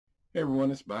Hey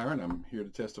everyone, it's Byron. I'm here to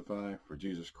testify for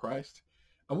Jesus Christ.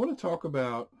 I want to talk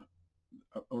about,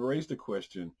 I raised the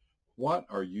question, what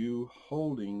are you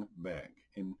holding back?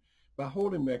 And by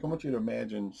holding back, I want you to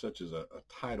imagine such as a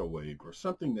tidal wave or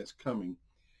something that's coming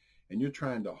and you're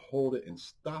trying to hold it and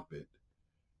stop it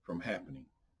from happening.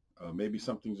 Maybe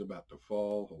something's about to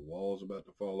fall, a wall's about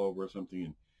to fall over or something.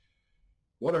 And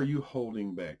what are you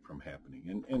holding back from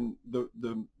happening? And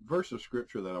the verse of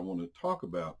scripture that I want to talk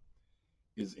about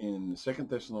is in 2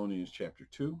 Thessalonians chapter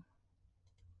 2.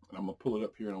 And I'm going to pull it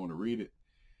up here and I want to read it.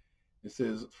 It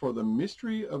says, "For the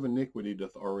mystery of iniquity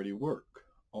doth already work.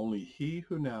 Only he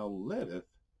who now letteth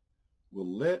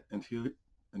will let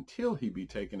until he be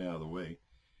taken out of the way."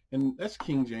 And that's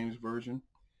King James Version.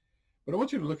 But I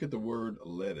want you to look at the word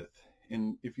letteth.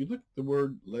 And if you look at the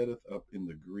word letteth up in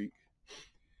the Greek,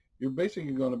 you're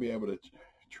basically going to be able to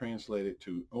translate it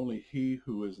to only he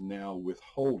who is now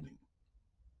withholding.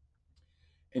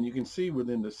 And you can see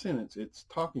within the sentence, it's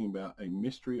talking about a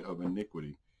mystery of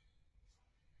iniquity.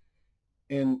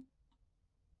 And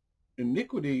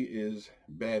iniquity is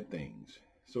bad things.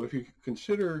 So if you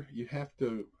consider you have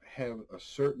to have a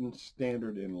certain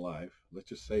standard in life, let's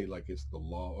just say like it's the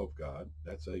law of God,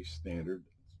 that's a standard,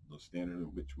 the standard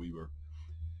in which we were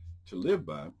to live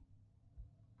by.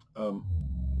 And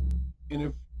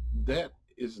if that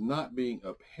is not being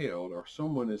upheld or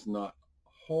someone is not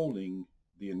holding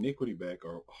the iniquity back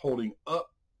or holding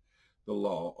up the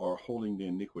law or holding the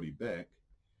iniquity back,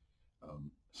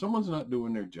 someone's not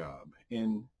doing their job.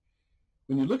 And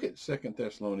when you look at 2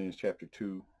 Thessalonians chapter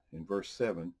 2 and verse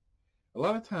 7, a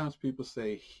lot of times people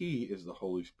say he is the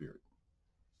Holy Spirit.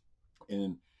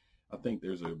 And I think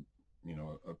there's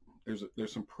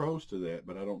there's some pros to that,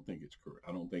 but I don't think it's correct.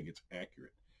 I don't think it's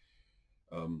accurate.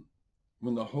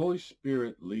 When the Holy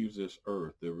Spirit leaves this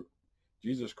earth,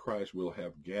 Jesus Christ will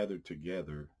have gathered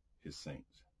together his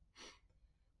saints.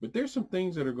 But there's some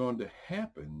things that are going to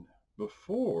happen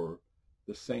before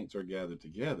the saints are gathered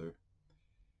together.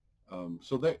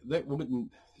 So that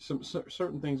wouldn't,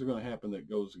 certain things are going to happen that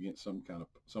goes against some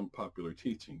popular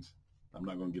teachings. I'm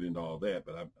not going to get into all that,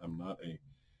 but I'm not a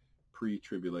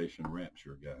pre-tribulation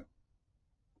rapture guy.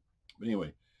 But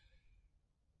anyway,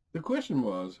 the question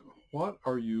was, what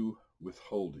are you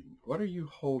withholding? What are you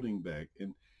holding back?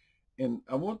 And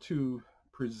I want to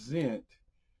present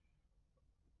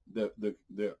I'm going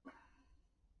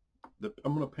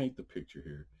to paint the picture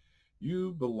here.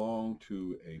 You belong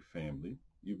to a family.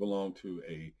 You belong to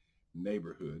a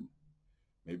neighborhood.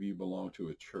 Maybe you belong to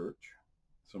a church,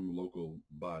 some local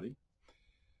body.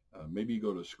 Maybe you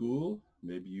go to school.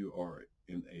 Maybe you are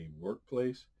in a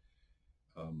workplace.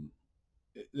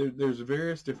 There's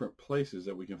various different places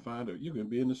that we can find it. You can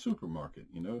be in the supermarket,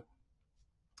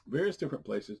 various different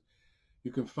places.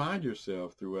 You can find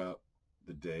yourself throughout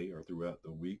the day or throughout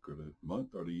the week or the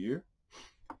month or the year.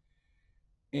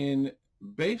 And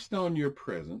based on your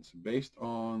presence, based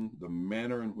on the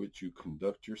manner in which you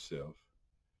conduct yourself,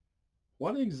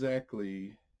 what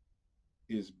exactly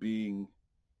is being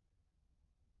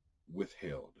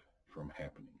withheld from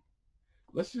happening?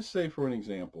 Let's just say, for an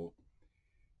example,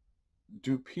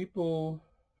 do people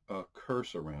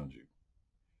curse around you?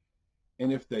 And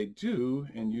if they do,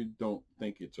 and you don't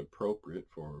think it's appropriate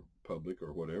for public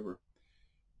or whatever,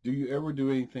 do you ever do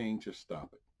anything to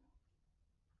stop it?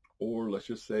 Or let's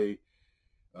just say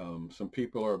some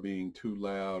people are being too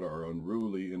loud or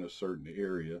unruly in a certain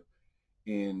area,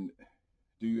 and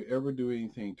do you ever do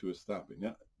anything to stop it?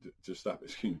 Now, to stop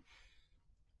it, excuse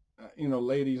me.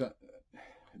 Ladies,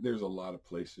 there's a lot of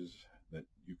places that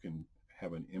you can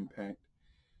have an impact,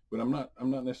 but I'm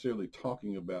not necessarily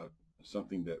talking about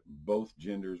something that both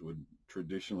genders would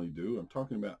traditionally do. I'm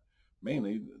talking about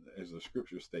mainly, as the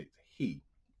scripture states, he.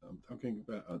 I'm talking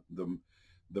about the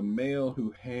male who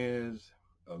has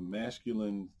a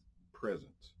masculine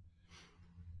presence.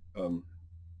 Um,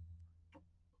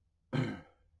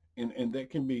 and that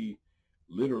can be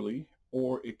literally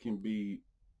or it can be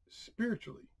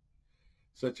spiritually,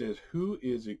 such as who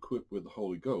is equipped with the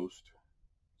Holy Ghost,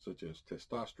 such as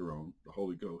testosterone, the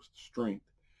Holy Ghost, strength,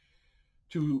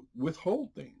 to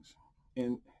withhold things.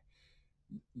 And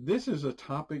this is a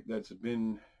topic that's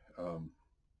been,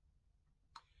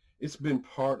 it's been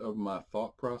part of my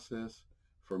thought process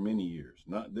for many years.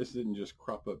 This didn't just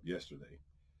crop up yesterday.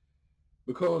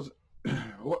 Because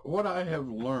what I have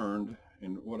learned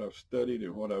and what I've studied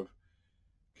and what I've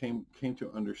came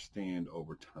to understand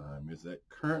over time is that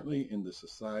currently in the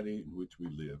society in which we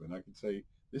live, and I can say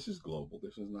this is global,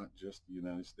 this is not just the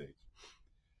United States,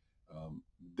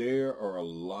 there are a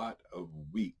lot of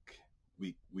weak,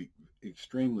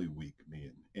 extremely weak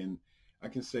men. And I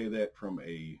can say that from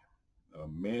a a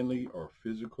manly or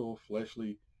physical,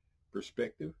 fleshly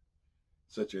perspective,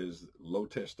 such as low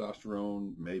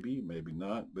testosterone, maybe, maybe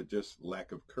not, but just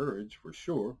lack of courage for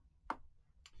sure.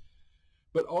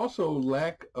 But also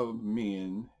lack of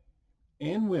men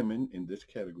and women in this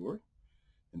category,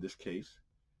 in this case,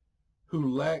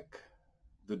 who lack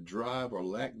the drive or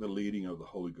lack the leading of the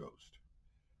Holy Ghost.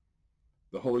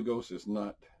 The Holy Ghost is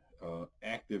not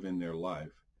active in their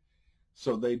life,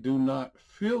 so they do not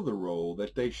feel the role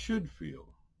that they should feel.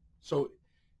 So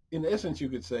in essence, you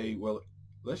could say, well,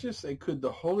 let's just say, could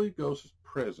the Holy Ghost's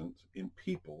presence in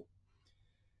people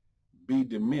be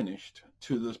diminished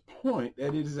to this point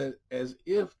that it is as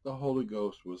if the Holy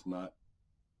Ghost was not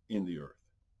in the earth?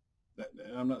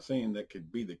 I'm not saying that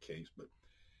could be the case, but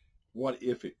what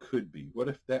if it could be? What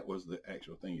if that was the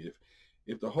actual thing?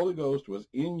 If the Holy Ghost was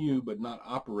in you but not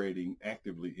operating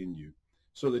actively in you,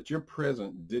 so that your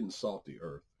presence didn't salt the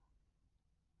earth,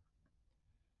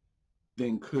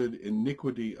 then could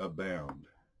iniquity abound?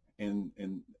 And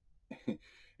and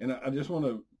I just want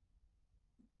to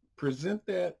present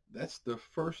that. That's the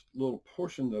first little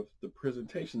portion of the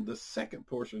presentation. The second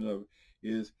portion of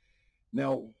is,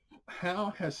 now,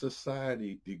 how has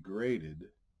society degraded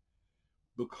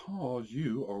because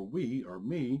you or we or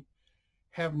me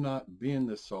have not been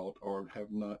the salt or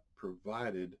have not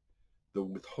provided the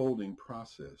withholding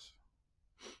process,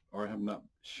 or have not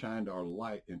shined our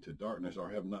light into darkness, or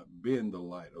have not been the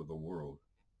light of the world?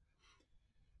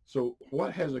 So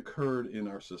what has occurred in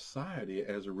our society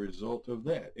as a result of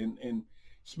that? And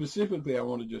specifically, I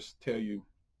want to just tell you,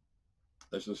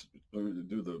 let's just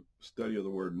do the study of the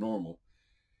word normal.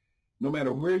 No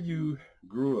matter where you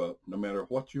grew up, no matter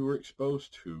what you were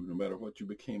exposed to, no matter what you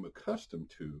became accustomed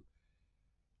to,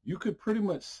 you could pretty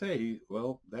much say,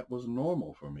 well, that was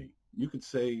normal for me. You could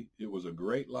say it was a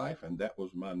great life and that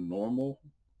was my normal.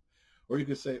 Or you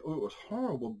could say, oh, it was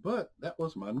horrible, but that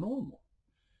was my normal.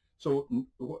 So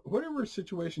whatever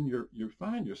situation you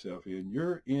find yourself in,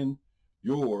 you're in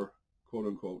your quote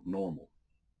unquote normal.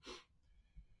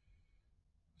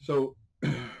 So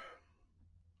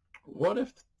what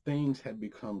if things had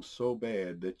become so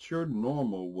bad that your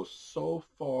normal was so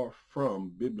far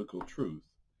from biblical truth,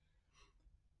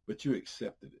 but you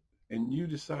accepted it and you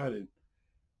decided,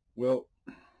 well,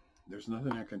 there's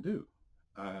nothing I can do.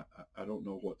 I don't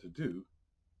know what to do.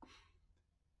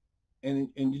 And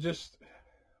you just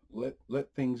let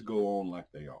things go on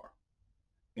like they are.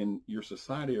 And your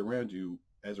society around you,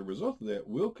 as a result of that,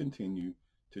 will continue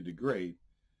to degrade.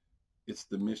 It's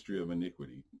the mystery of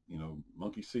iniquity. You know,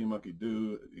 monkey see, monkey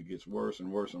do. It gets worse and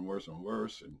worse and worse and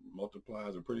worse and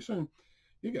multiplies. And pretty soon,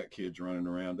 you got kids running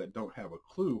around that don't have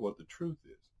a clue what the truth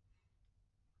is.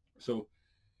 So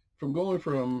from going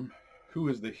from who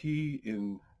is the he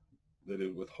in that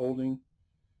is withholding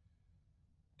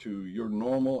to your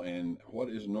normal and what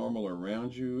is normal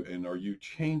around you, and are you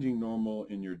changing normal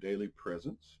in your daily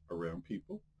presence around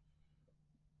people?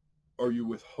 Are you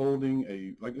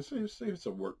withholding like say it's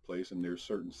a workplace and there's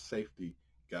certain safety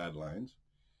guidelines?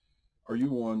 Are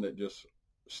you one that just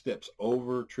steps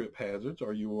over trip hazards?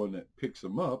 Are you one that picks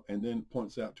them up and then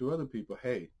points out to other people,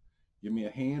 hey, give me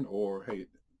a hand, or hey,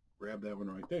 grab that one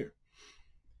right there?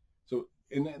 So,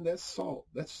 and that's salt.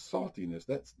 That's saltiness.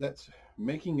 That's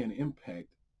making an impact.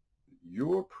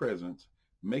 Your presence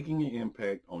making an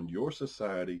impact on your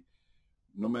society,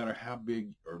 no matter how big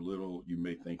or little you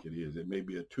may think it is. It may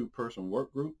be a 2-person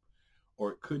work group,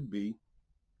 or it could be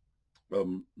a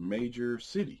major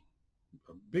city,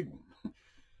 a big one.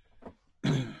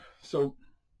 So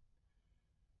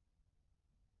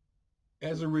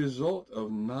as a result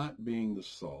of not being the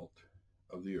salt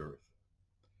of the earth,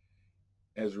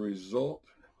 as a result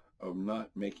of not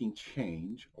making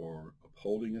change or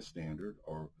upholding a standard,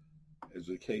 or as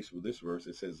the case with this verse,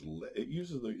 it says, it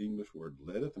uses the English word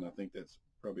letteth, and I think that's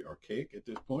probably archaic at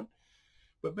this point.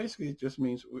 But basically, it just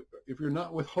means if you're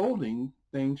not withholding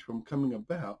things from coming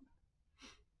about,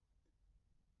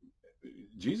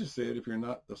 Jesus said, if you're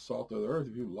not the salt of the earth,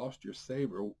 if you've lost your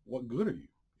savor, what good are you?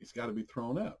 It's got to be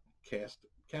thrown out, cast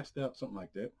out, something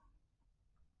like that.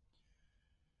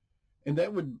 And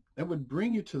that would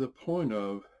bring you to the point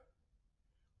of,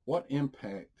 what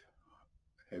impact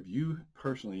have you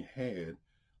personally had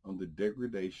on the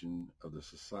degradation of the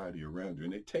society around you?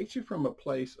 And it takes you from a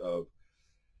place of,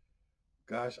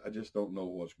 gosh, I just don't know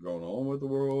what's going on with the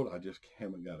world. I just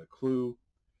haven't got a clue.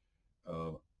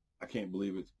 I can't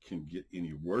believe it can get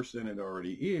any worse than it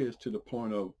already is, to the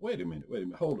point of, wait a minute,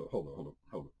 hold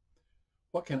up.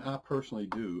 What can I personally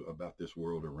do about this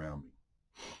world around me?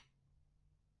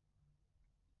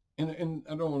 And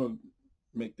I don't want to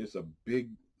make this a big,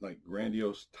 like,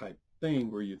 grandiose type thing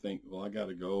where you think, well, I got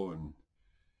to go and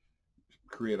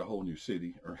create a whole new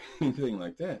city or anything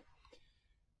like that.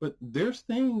 But there's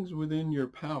things within your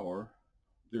power.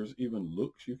 There's even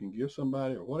looks you can give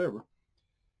somebody or whatever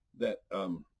that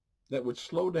that would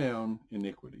slow down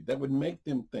iniquity. That would make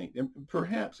them think. And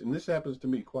perhaps, and this happens to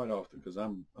me quite often because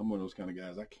I'm one of those kind of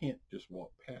guys. I can't just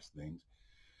walk past things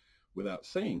without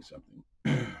saying something.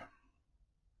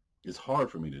 It's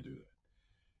hard for me to do that.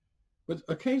 But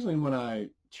occasionally when I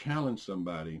challenge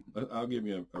somebody, I'll give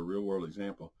you a real world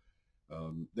example.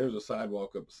 There's a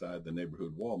sidewalk up beside the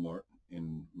neighborhood Walmart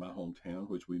in my hometown,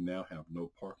 which we now have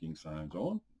no parking signs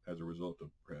on as a result of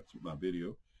perhaps my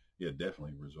video. Yeah,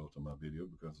 definitely a result of my video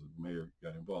because the mayor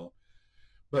got involved.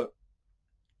 But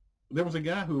there was a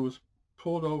guy who was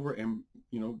pulled over and,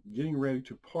 getting ready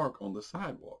to park on the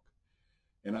sidewalk.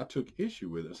 And I took issue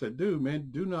with it. I said, dude, man,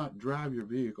 do not drive your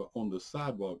vehicle on the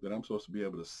sidewalk that I'm supposed to be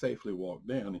able to safely walk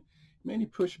down. And, man, he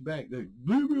pushed back. Leave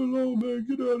me alone, man.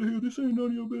 Get out of here. This ain't none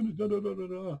of your business. Da, da, da, da,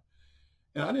 da.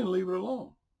 And I didn't leave it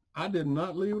alone. I did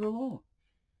not leave it alone.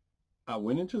 I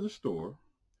went into the store.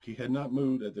 He had not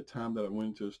moved at the time that I went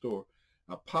into the store.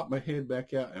 I popped my head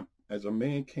back out, and as a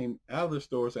man came out of the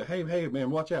store, I said, hey,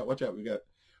 man, watch out. We got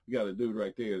a dude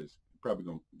right there that's probably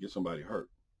going to get somebody hurt.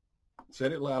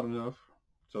 Said it loud enough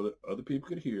so that other people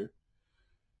could hear.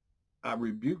 I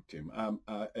rebuked him.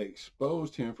 I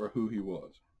exposed him for who he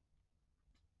was.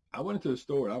 I went into the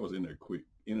store, and I was in there quick,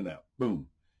 in and out. Boom.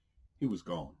 He was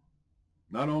gone.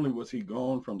 Not only was he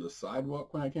gone from the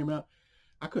sidewalk when I came out,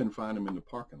 I couldn't find him in the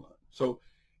parking lot. So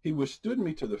he withstood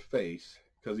me to the face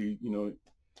because he,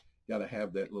 got to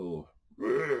have that little,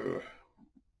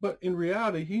 but in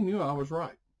reality, he knew I was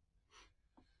right.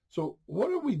 So what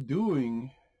are we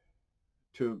doing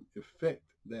to affect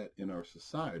that in our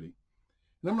society?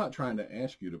 And I'm not trying to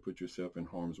ask you to put yourself in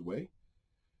harm's way.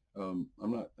 I'm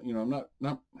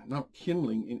not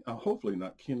kindling, hopefully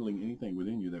not kindling anything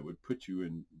within you that would put you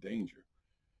in danger.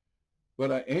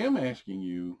 But I am asking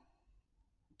you,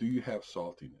 do you have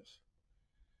saltiness?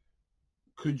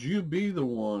 Could you be the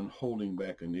one holding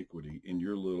back iniquity in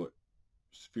your little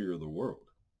sphere of the world?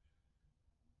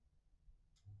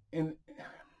 And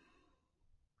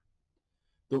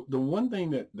the one thing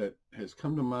that has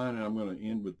come to mind, and I'm going to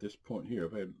end with this point here.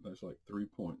 That's like 3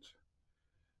 points.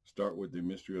 Start with the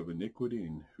mystery of iniquity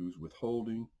and who's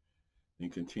withholding,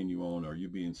 and continue on. Are you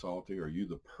being salty? Are you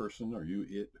the person? Are you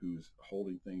it who's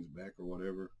holding things back or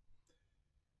whatever?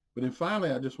 But then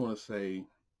finally, I just want to say,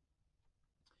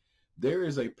 there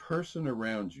is a person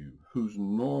around you whose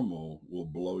normal will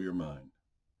blow your mind.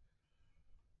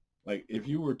 Like if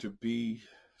you were to be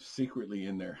secretly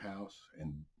in their house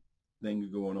and things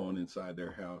going on inside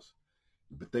their house,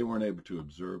 but they weren't able to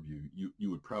observe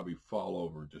you would probably fall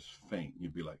over, just faint.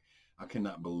 You'd be like, I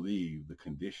cannot believe the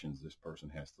conditions this person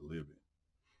has to live in.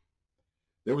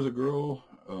 There was a girl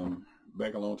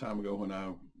back a long time ago when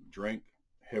I drank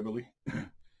heavily.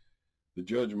 The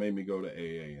judge made me go to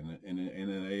AA, and in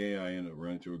AA, I ended up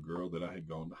running into a girl that I had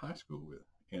gone to high school with.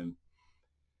 And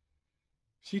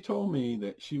she told me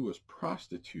that she was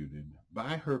prostituted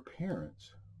by her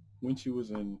parents when she was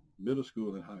in middle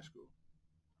school and high school.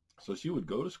 So she would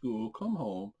go to school, come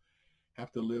home,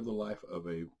 have to live the life of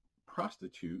a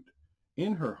prostitute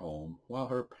in her home while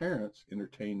her parents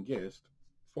entertained guests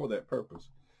for that purpose.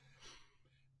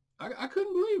 I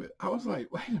couldn't believe it. I was like,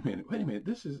 wait a minute.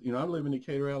 This is, I live in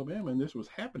Decatur, Alabama, and this was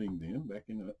happening then back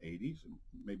in the 80s and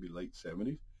maybe late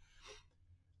 70s.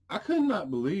 I could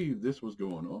not believe this was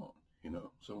going on,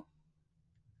 so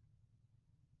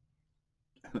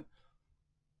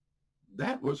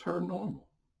that was her normal.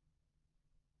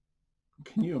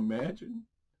 Can you imagine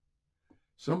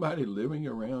somebody living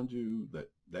around you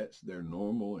that's their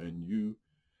normal, and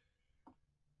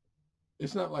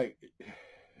it's not like,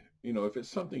 if it's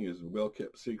something is a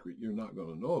well-kept secret, you're not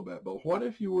going to know about. But what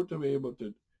if you were to be able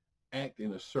to act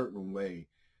in a certain way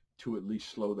to at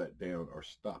least slow that down or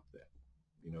stop that?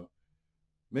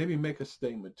 Maybe make a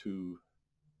statement to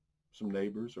some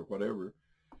neighbors or whatever.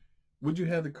 Would you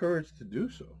have the courage to do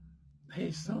so?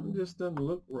 Hey, something just doesn't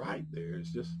look right there.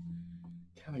 It's just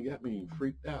kind of got me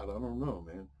freaked out. I don't know,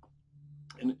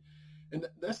 man. And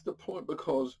that's the point,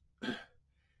 because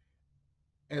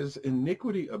as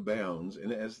iniquity abounds,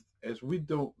 and as we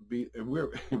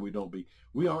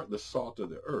aren't the salt of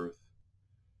the earth,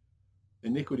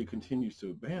 iniquity continues to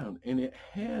abound, and it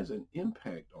has an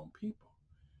impact on people.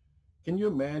 Can you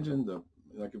imagine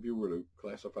if you were to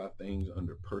classify things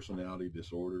under personality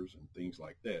disorders and things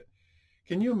like that,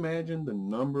 can you imagine the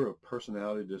number of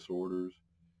personality disorders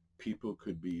people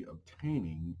could be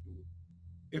obtaining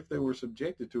if they were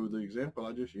subjected to the example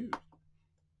I just used?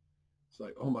 It's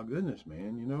like, oh my goodness,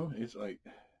 man, it's like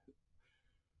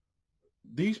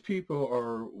these people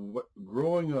are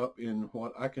growing up in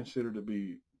what I consider to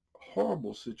be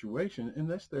horrible situation, and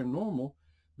that's their normal.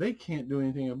 They can't do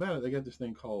anything about it. They got this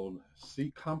thing called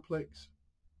complex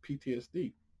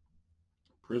PTSD,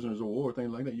 prisoners of war,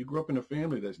 things like that. You grew up in a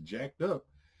family that's jacked up,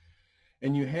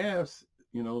 and you have,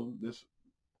 this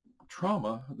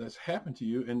trauma that's happened to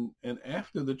you, and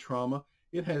after the trauma,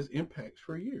 it has impacts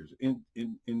for years.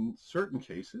 In certain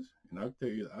cases, and I'll tell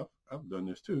you, I've done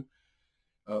this too.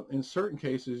 In certain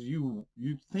cases, you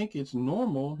think it's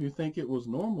normal, you think it was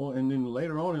normal, and then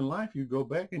later on in life, you go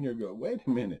back and you go, wait a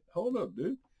minute, hold up,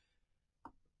 dude.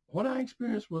 What I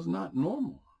experienced was not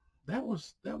normal. That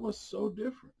was so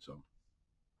different. So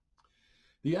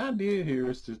the idea here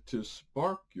is to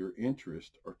spark your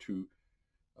interest, or to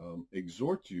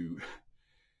exhort you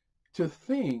to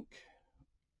think,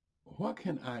 what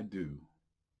can I do?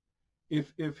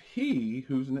 If he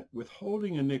who's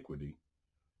withholding iniquity,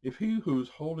 if he who's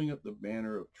holding up the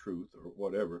banner of truth or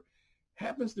whatever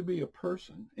happens to be a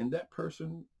person, and that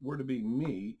person were to be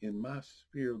me in my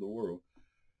sphere of the world,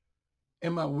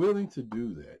 am I willing to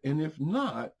do that? And if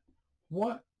not,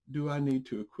 what do I need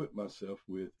to equip myself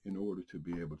with in order to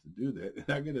be able to do that? And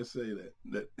I got to say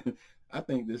that I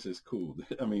think this is cool.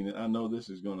 I mean, I know this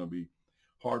is going to be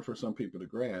hard for some people to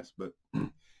grasp, but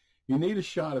you need a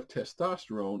shot of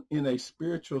testosterone in a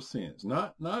spiritual sense,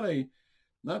 not a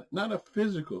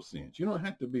physical sense. You don't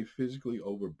have to be physically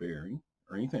overbearing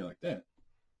or anything like that.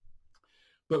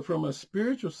 But from a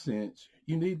spiritual sense,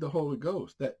 you need the Holy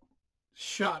Ghost, that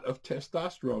shot of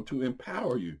testosterone to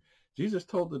empower you. Jesus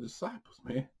told the disciples,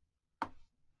 man,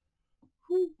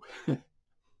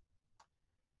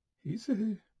 he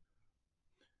said,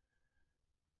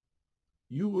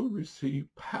 you will receive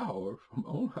power from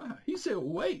on high. He said,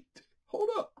 wait, hold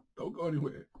up, don't go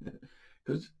anywhere.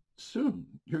 Because soon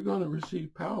you're going to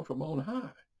receive power from on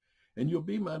high. And you'll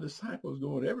be my disciples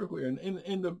going everywhere. And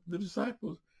the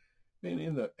disciples, man,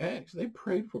 in the Acts, they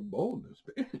prayed for boldness,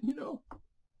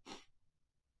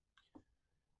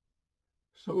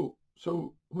 So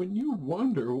when you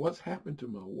wonder what's happened to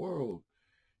my world,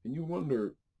 and you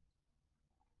wonder,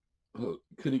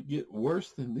 could it get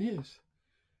worse than this?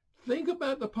 Think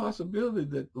about the possibility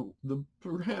that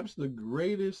perhaps the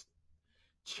greatest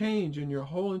change in your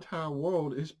whole entire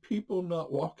world is people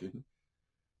not walking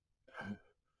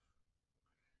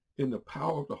in the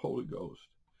power of the Holy Ghost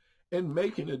and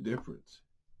making a difference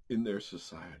in their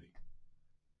society.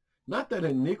 Not that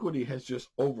iniquity has just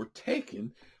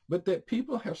overtaken, but that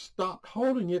people have stopped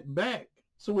holding it back,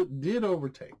 so it did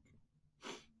overtake.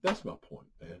 That's my point,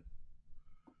 man.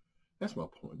 That's my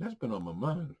point. That's been on my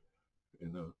mind.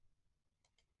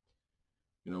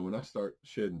 When I start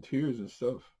shedding tears and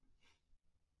stuff,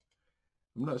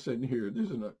 I'm not sitting here,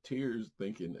 these are not tears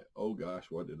thinking that, oh gosh,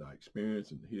 what did I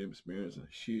experience and he experienced and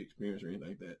she experienced or anything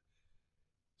like that.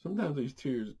 Sometimes these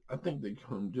tears, I think they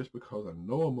come just because I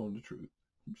know I'm on the truth.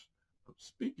 I'm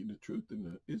speaking the truth,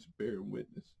 and it's bearing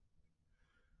witness.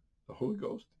 The Holy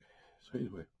Ghost. So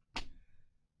anyway,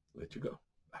 let you go.